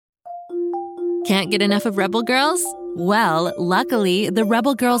Can't get enough of Rebel Girls? Well, luckily, the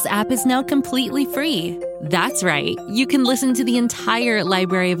Rebel Girls app is now completely free. That's right. You can listen to the entire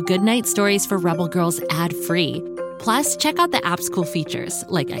library of goodnight stories for Rebel Girls ad-free. Plus, check out the app's cool features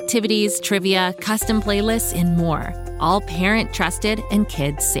like activities, trivia, custom playlists, and more. All parent-trusted and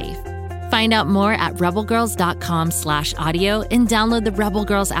kids-safe. Find out more at rebelgirls.com/audio and download the Rebel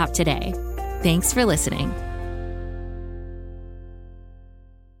Girls app today. Thanks for listening.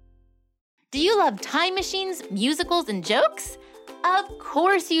 Do you love time machines, musicals, and jokes? Of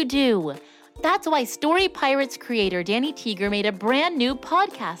course you do. That's why Story Pirates creator Danny Teeger made a brand new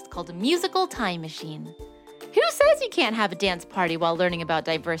podcast called Musical Time Machine. Who says you can't have a dance party while learning about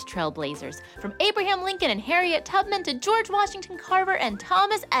diverse trailblazers, from Abraham Lincoln and Harriet Tubman to George Washington Carver and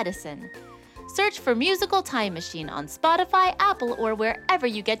Thomas Edison? Search for Musical Time Machine on Spotify, Apple, or wherever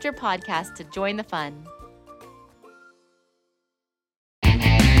you get your podcasts to join the fun.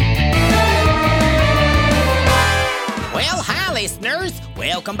 Well, hi, listeners.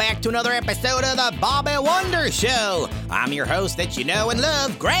 Welcome back to another episode of the Bobby Wonder Show. I'm your host that you know and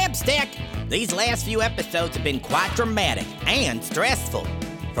love, Grabstack. These last few episodes have been quite dramatic and stressful.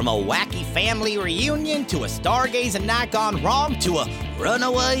 From a wacky family reunion to a stargazing night gone wrong to a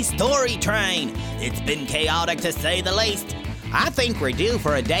runaway story train. It's been chaotic to say the least. I think we're due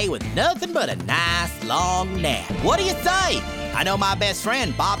for a day with nothing but a nice long nap. What do you say? I know my best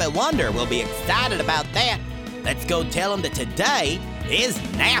friend Bobby Wonder will be excited about that. Let's go tell him that today is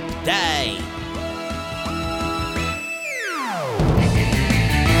nap day.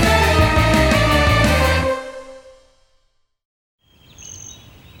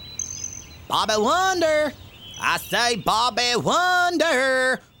 Bobby Wonder! I say Bobby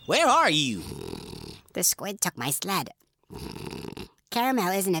Wonder! Where are you? The squid took my sled. Caramel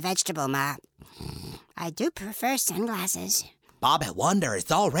isn't a vegetable, Ma. I do prefer sunglasses. Bobby Wonder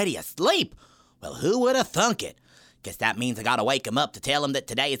is already asleep. Well, who would have thunk it? Guess that means I gotta wake him up to tell him that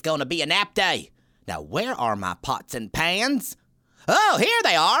today is gonna be a nap day. Now, where are my pots and pans? Oh, here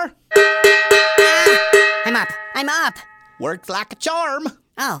they are! I'm up! Works like a charm.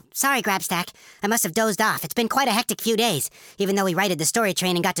 Oh, sorry, Grabstack. I must have dozed off. It's been quite a hectic few days. Even though we righted the story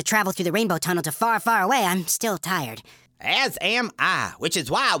train and got to travel through the Rainbow Tunnel to far, far away, I'm still tired. As am I, which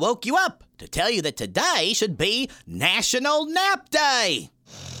is why I woke you up, to tell you that today should be National Nap Day.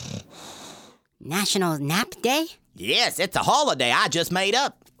 National Nap Day? Yes, it's a holiday I just made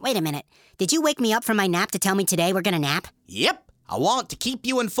up. Wait a minute. Did you wake me up from my nap to tell me today we're gonna nap? Yep. I want to keep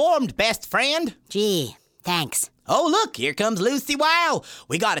you informed, best friend. Gee, thanks. Oh, look, here comes Lucy Wow.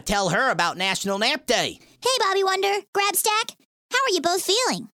 We gotta tell her about National Nap Day. Hey, Bobby Wonder, Grabstack. How are you both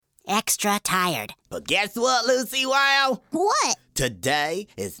feeling? Extra tired. But guess what, Lucy Wow? What? Today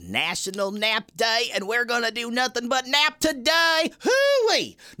is National Nap Day, and we're gonna do nothing but nap today.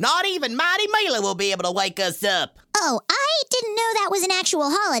 Hooey! Not even Mighty Mila will be able to wake us up. Oh, I didn't know that was an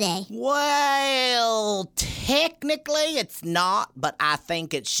actual holiday. Well, technically it's not, but I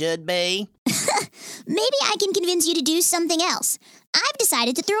think it should be. Maybe I can convince you to do something else. I've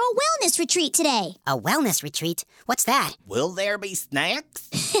decided to throw a wellness retreat today. A wellness retreat? What's that? Will there be snacks?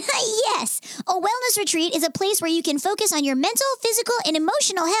 Yes, a wellness retreat is a place where you can focus on your mental, physical, and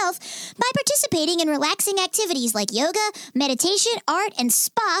emotional health by participating in relaxing activities like yoga, meditation, art, and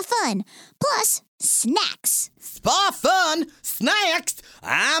spa fun. Plus, snacks. Spa fun? Snacks?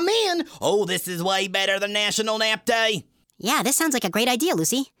 I'm in. Oh, this is way better than National Nap Day. Yeah, this sounds like a great idea,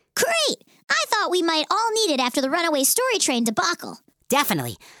 Lucy. Great! I thought we might all need it after the runaway story train debacle.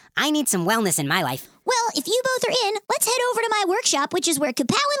 Definitely. I need some wellness in my life. Well, if you both are in, let's head over to my workshop, which is where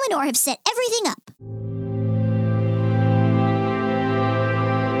Kapow and Lenore have set everything up.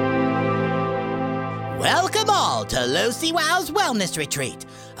 Welcome all to Lucy Wow's Wellness Retreat.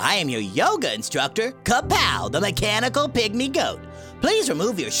 I am your yoga instructor, Kapow, the mechanical pygmy goat. Please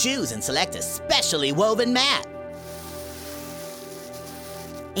remove your shoes and select a specially woven mat.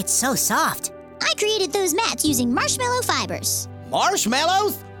 It's so soft. I created those mats using marshmallow fibers.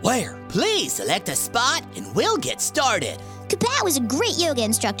 Marshmallows? Where? Please select a spot and we'll get started. Kapow is a great yoga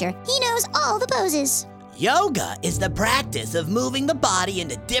instructor. He knows all the poses. Yoga is the practice of moving the body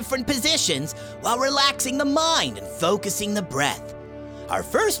into different positions while relaxing the mind and focusing the breath. Our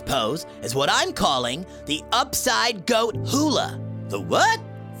first pose is what I'm calling the upside goat hula. The what?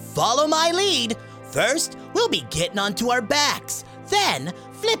 Follow my lead. First, we'll be getting onto our backs. Then,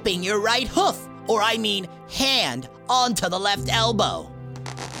 flipping your right hoof, or I mean hand, onto the left elbow.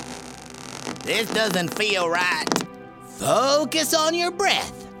 This doesn't feel right. Focus on your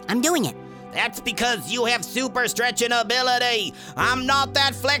breath. I'm doing it. That's because you have super stretching ability. I'm not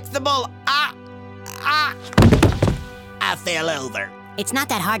that flexible. I fell over. It's not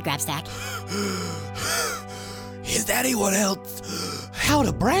that hard, Grabstack. Is anyone else out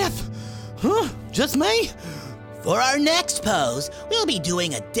of breath? Huh? Just me? For our next pose, we'll be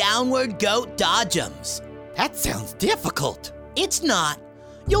doing a downward goat dodgems. That sounds difficult. It's not.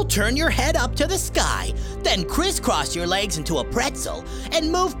 You'll turn your head up to the sky, then crisscross your legs into a pretzel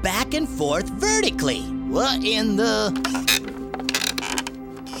and move back and forth vertically. What in the...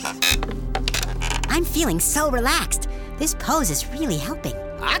 I'm feeling so relaxed. This pose is really helping.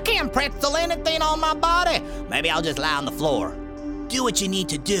 I can't pretzel anything on my body. Maybe I'll just lie on the floor. Do what you need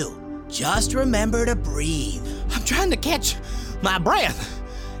to do. Just remember to breathe. I'm trying to catch my breath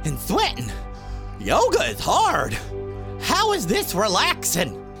and sweating. Yoga is hard. How is this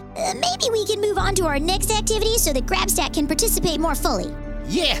relaxing? Maybe we can move on to our next activity so that Grabstack can participate more fully.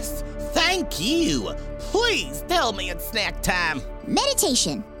 Yes, thank you. Please tell me it's snack time.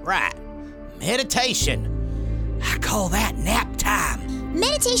 Meditation. Right, meditation. I call that nap time.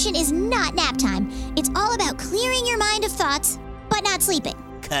 Meditation is not nap time. It's all about clearing your mind of thoughts, but not sleeping.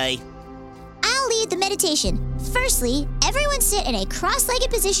 Okay. I'll lead the meditation. Firstly, everyone sit in a cross-legged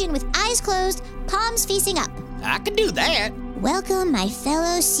position with eyes closed, palms facing up. I can do that. Welcome, my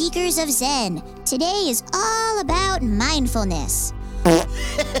fellow seekers of Zen. Today is all about mindfulness.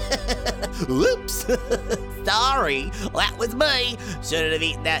 Whoops. Sorry, that was me. Shouldn't have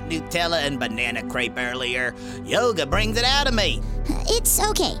eaten that Nutella and banana crepe earlier. Yoga brings it out of me. It's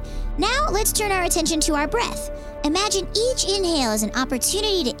okay. Now let's turn our attention to our breath. Imagine each inhale as an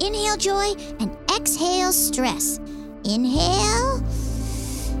opportunity to inhale joy and exhale stress. Inhale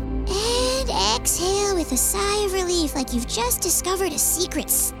and exhale with a sigh of relief like you've just discovered a secret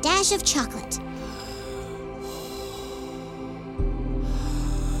stash of chocolate.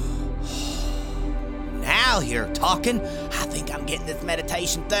 Now you're talking. I think I'm getting this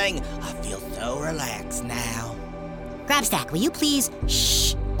meditation thing. I feel so relaxed now. Grabstack, will you please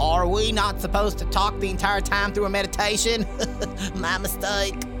shh? Are we not supposed to talk the entire time through a meditation? My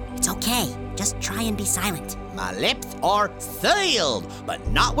mistake. It's okay. Just try and be silent. My lips are sealed, but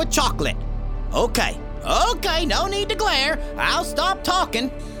not with chocolate. Okay, no need to glare. I'll stop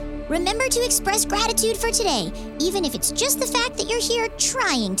talking. Remember to express gratitude for today, even if it's just the fact that you're here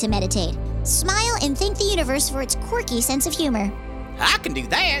trying to meditate. Smile and thank the universe for its quirky sense of humor. I can do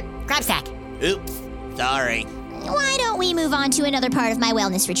that. Grabstack. Oops, sorry. Why don't we move on to another part of my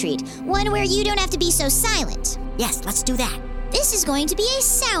wellness retreat? One where you don't have to be so silent. Yes, let's do that. This is going to be a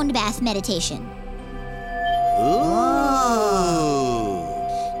sound bath meditation. Ooh.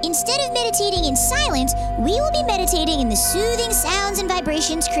 Instead of meditating in silence, we will be meditating in the soothing sounds and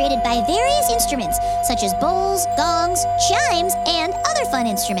vibrations created by various instruments, such as bowls, gongs, chimes, and other fun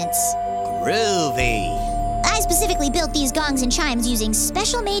instruments. Groovy. I specifically built these gongs and chimes using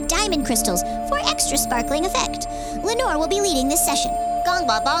special-made diamond crystals for extra sparkling effect. Lenore will be leading this session. Gong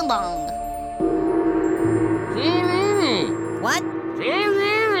ba bong bong. What?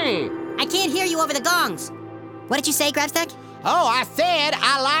 I can't hear you over the gongs. What did you say, Grabstack? Oh, I said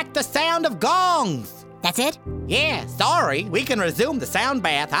I like the sound of gongs. That's it? Yeah, sorry. We can resume the sound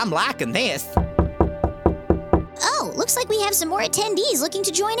bath. I'm liking this. Oh, looks like we have some more attendees looking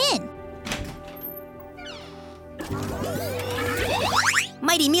to join in.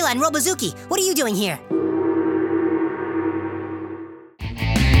 Mighty Mila and Robozuki, what are you doing here?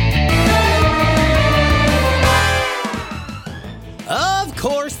 Of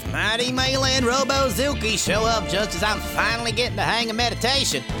course, Mighty Mila and Robozuki show up just as I'm finally getting the hang of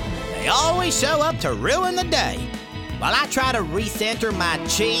meditation. They always show up to ruin the day. While I try to recenter my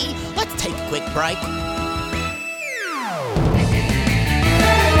chi, let's take a quick break.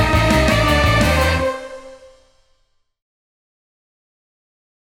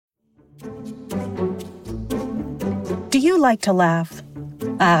 Do you like to laugh?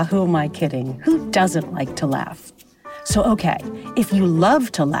 Who am I kidding? Who doesn't like to laugh? So, okay, if you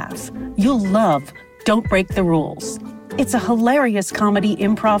love to laugh, you'll love Don't Break the Rules. It's a hilarious comedy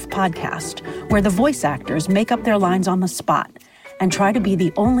improv podcast where the voice actors make up their lines on the spot and try to be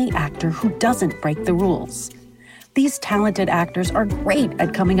the only actor who doesn't break the rules. These talented actors are great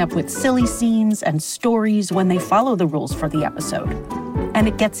at coming up with silly scenes and stories when they follow the rules for the episode. And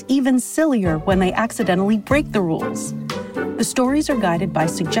it gets even sillier when they accidentally break the rules. The stories are guided by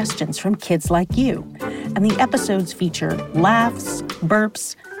suggestions from kids like you, and the episodes feature laughs,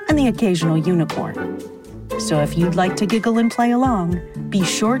 burps, and the occasional unicorn. So if you'd like to giggle and play along, be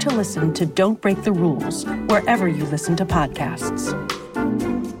sure to listen to Don't Break the Rules wherever you listen to podcasts.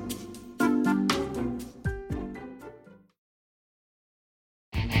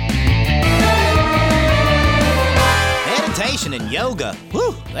 Meditation and yoga,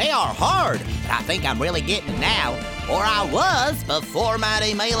 whew, they are hard, but I think I'm really getting it now. Or I was before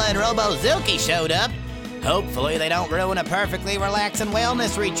Mighty Mila and Robozuki showed up. Hopefully they don't ruin a perfectly relaxing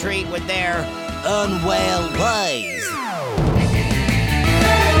wellness retreat with their unwell ways.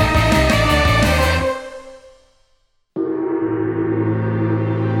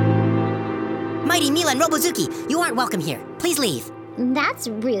 Mighty Mila and Robozuki, you aren't welcome here. Please leave. That's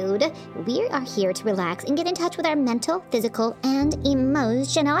rude. We are here to relax and get in touch with our mental, physical, and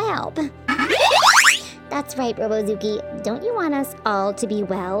emotional health. That's right, Robozuki. Don't you want us all to be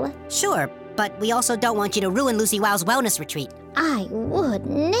well? Sure, but we also don't want you to ruin Lucy Wow's wellness retreat. I would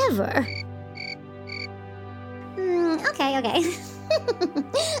never. Okay.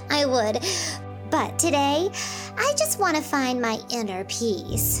 I would. But today, I just want to find my inner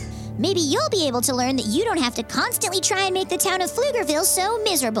peace. Maybe you'll be able to learn that you don't have to constantly try and make the town of Pflugerville so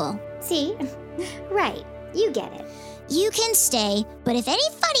miserable. See? Right. You get it. You can stay, but if any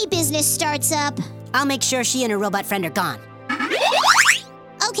funny business starts up... I'll make sure she and her robot friend are gone.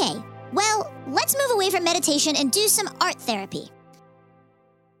 Okay, well, let's move away from meditation and do some art therapy.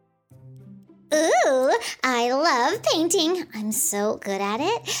 Ooh, I love painting. I'm so good at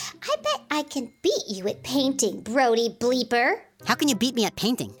it. I bet I can beat you at painting, Brody Bleeper. How can you beat me at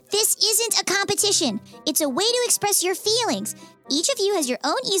painting? This isn't a competition. It's a way to express your feelings. Each of you has your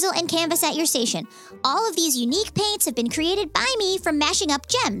own easel and canvas at your station. All of these unique paints have been created by me from mashing up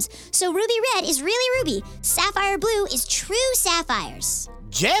gems. So ruby red is really ruby. Sapphire blue is true sapphires.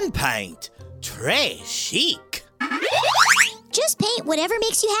 Gem paint? Très chic. Just paint whatever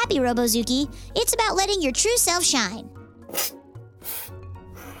makes you happy, Robozuki. It's about letting your true self shine.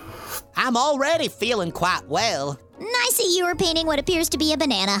 I'm already feeling quite well. I see you are painting what appears to be a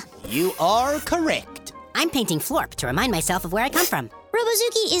banana. You are correct. I'm painting Florp to remind myself of where I come from.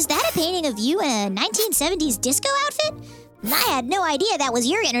 Robozuki, is that a painting of you in a 1970s disco outfit? I had no idea that was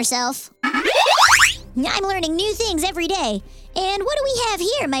your inner self. I'm learning new things every day. And what do we have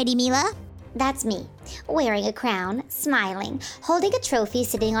here, Mighty Mila? That's me, wearing a crown, smiling, holding a trophy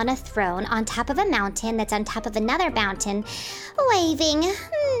sitting on a throne on top of a mountain that's on top of another mountain, waving.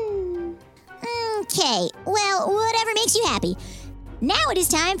 Okay, well, whatever makes you happy. Now it is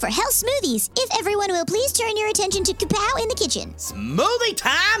time for health smoothies. If everyone will please turn your attention to Kapow in the kitchen. Smoothie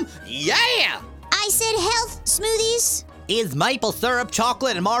time? Yeah! I said health smoothies. Is maple syrup,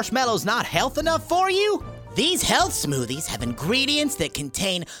 chocolate, and marshmallows not health enough for you? These health smoothies have ingredients that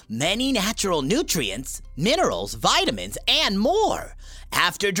contain many natural nutrients, minerals, vitamins, and more.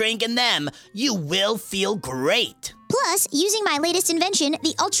 After drinking them, you will feel great. Plus, using my latest invention,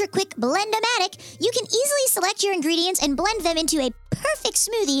 the Ultra Quick Blend-O-Matic, you can easily select your ingredients and blend them into a perfect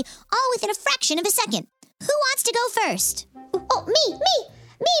smoothie, all within a fraction of a second. Who wants to go first? Oh, me,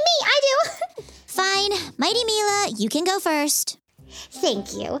 I do. Fine. Mighty Mila, you can go first.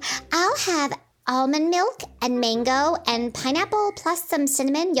 Thank you. I'll have almond milk and mango and pineapple plus some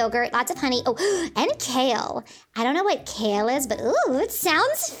cinnamon, yogurt, lots of honey. Oh, and kale. I don't know what kale is, but ooh, it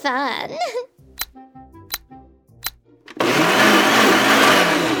sounds fun.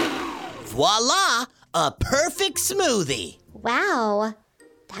 Voila! A perfect smoothie. Wow,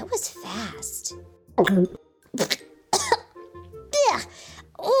 that was fast. Oh, that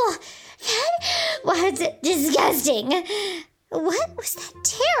was disgusting. What was that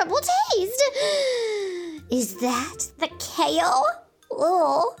terrible taste? Is that the kale?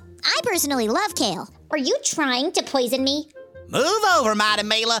 Oh, I personally love kale. Are you trying to poison me? Move over, Mighty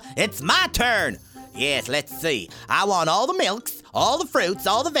Mila. It's my turn. Yes, let's see. I want all the milks, all the fruits,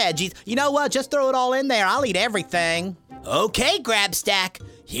 all the veggies. You know what? Just throw it all in there. I'll eat everything. Okay, Grabstack.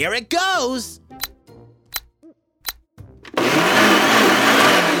 Here it goes.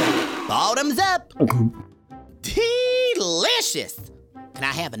 Bottoms up. Delicious. Can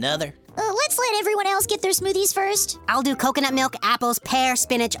I have another? Let's let everyone else get their smoothies first. I'll do coconut milk, apples, pear,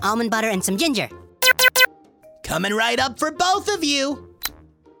 spinach, almond butter, and some ginger. Coming right up for both of you.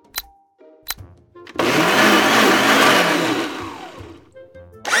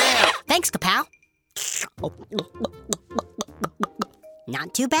 Thanks, Kapow.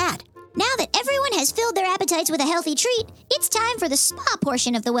 Not too bad. Now that everyone has filled their appetites with a healthy treat, it's time for the spa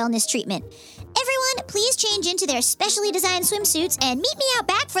portion of the wellness treatment. Everyone, please change into their specially designed swimsuits and meet me out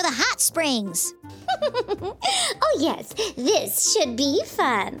back for the hot springs. Oh yes, this should be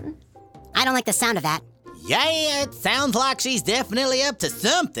fun. I don't like the sound of that. Yeah, it sounds like she's definitely up to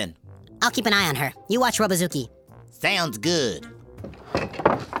something. I'll keep an eye on her. You watch Robozuki. Sounds good.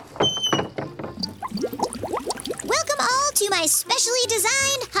 Welcome all to my specially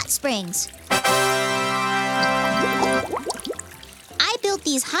designed hot springs. I built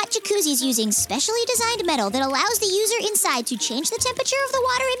these hot jacuzzis using specially designed metal that allows the user inside to change the temperature of the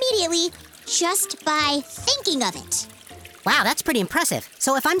water immediately just by thinking of it. Wow, that's pretty impressive.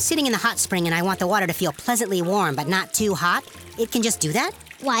 So if I'm sitting in the hot spring and I want the water to feel pleasantly warm but not too hot, it can just do that?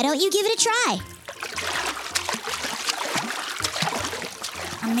 Why don't you give it a try?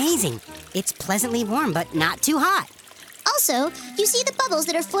 Amazing. It's pleasantly warm but not too hot. Also, you see the bubbles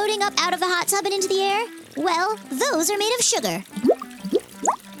that are floating up out of the hot tub and into the air? Well, those are made of sugar.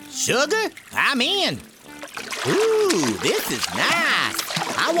 Sugar? I'm in. Ooh, this is nice.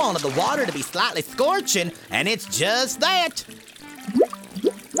 I wanted the water to be slightly scorching, and it's just that.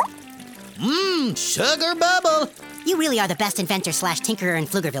 Sugar bubble. You really are the best inventor/tinkerer in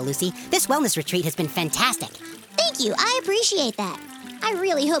Pflugerville, Lucy. This wellness retreat has been fantastic. Thank you, I appreciate that. I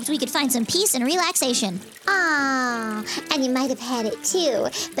really hoped we could find some peace and relaxation. Aw, and you might have had it too,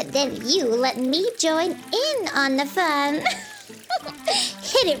 but then you let me join in on the fun.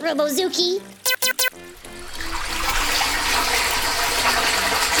 Hit it, Robozuki.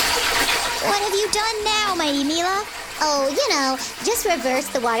 What have you done now, Mighty Mila? Oh, just reverse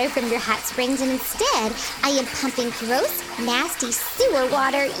the water from your hot springs, and instead, I am pumping gross, nasty sewer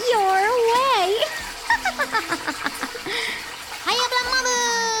water your way. Hiya,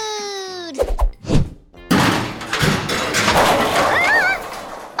 Blammood!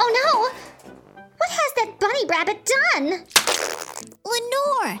 Oh no! What has that bunny rabbit done?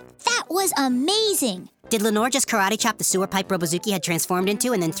 Lenore, that was amazing. Did Lenore just karate chop the sewer pipe Robozuki had transformed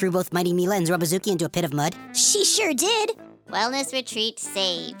into and then threw both Mighty Mila and Robozuki into a pit of mud? She sure did. Wellness retreat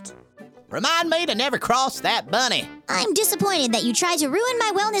saved. Remind me to never cross that bunny. I'm disappointed that you tried to ruin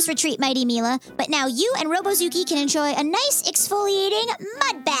my wellness retreat, Mighty Mila, but now you and Robozuki can enjoy a nice exfoliating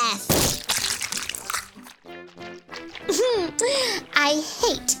mud bath. I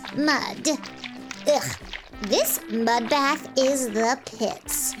hate mud. Ugh, this mud bath is the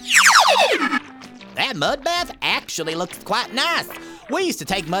pits. That mud bath actually looks quite nice. We used to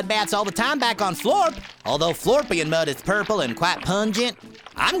take mud baths all the time back on Florp. Although Florpian mud is purple and quite pungent,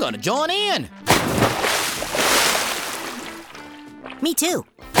 I'm gonna join in. Me too.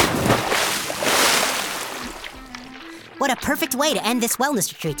 What a perfect way to end this wellness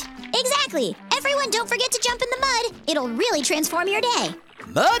retreat. Exactly. Everyone don't forget to jump in the mud. It'll really transform your day.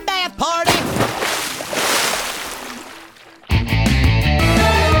 Mud bath party!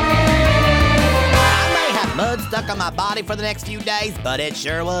 Mud stuck on my body for the next few days, but it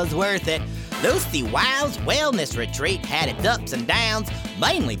sure was worth it. Lucy Wow's wellness retreat had its ups and downs,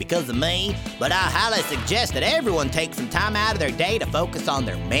 mainly because of me, but I highly suggest that everyone take some time out of their day to focus on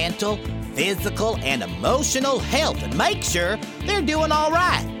their mental, physical, and emotional health and make sure they're doing all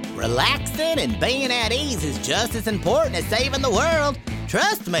right. Relaxing and being at ease is just as important as saving the world.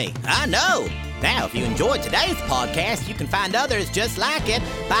 Trust me, I know. Now, if you enjoyed today's podcast, you can find others just like it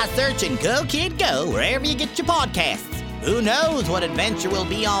by searching Go Kid Go wherever you get your podcasts. Who knows what adventure we'll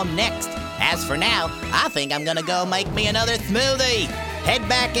be on next? As for now, I think I'm gonna go make me another smoothie, head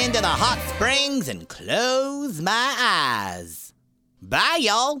back into the hot springs, and close my eyes. Bye,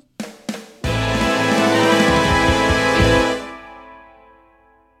 y'all.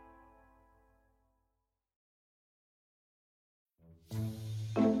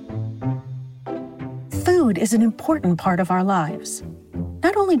 Food is an important part of our lives.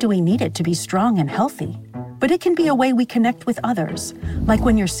 Not only do we need it to be strong and healthy, but it can be a way we connect with others, like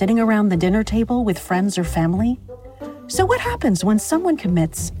when you're sitting around the dinner table with friends or family. So what happens when someone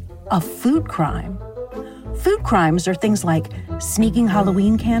commits a food crime? Food crimes are things like sneaking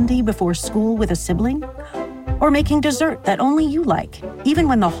Halloween candy before school with a sibling, or making dessert that only you like, even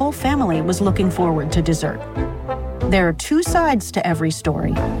when the whole family was looking forward to dessert. There are two sides to every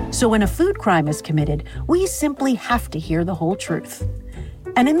story, so when a food crime is committed, we simply have to hear the whole truth.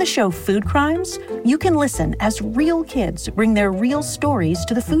 And in the show Food Crimes, you can listen as real kids bring their real stories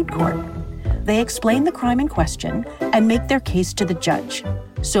to the food court. They explain the crime in question and make their case to the judge.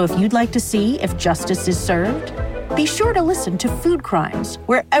 So if you'd like to see if justice is served, be sure to listen to Food Crimes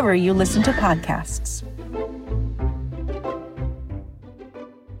wherever you listen to podcasts.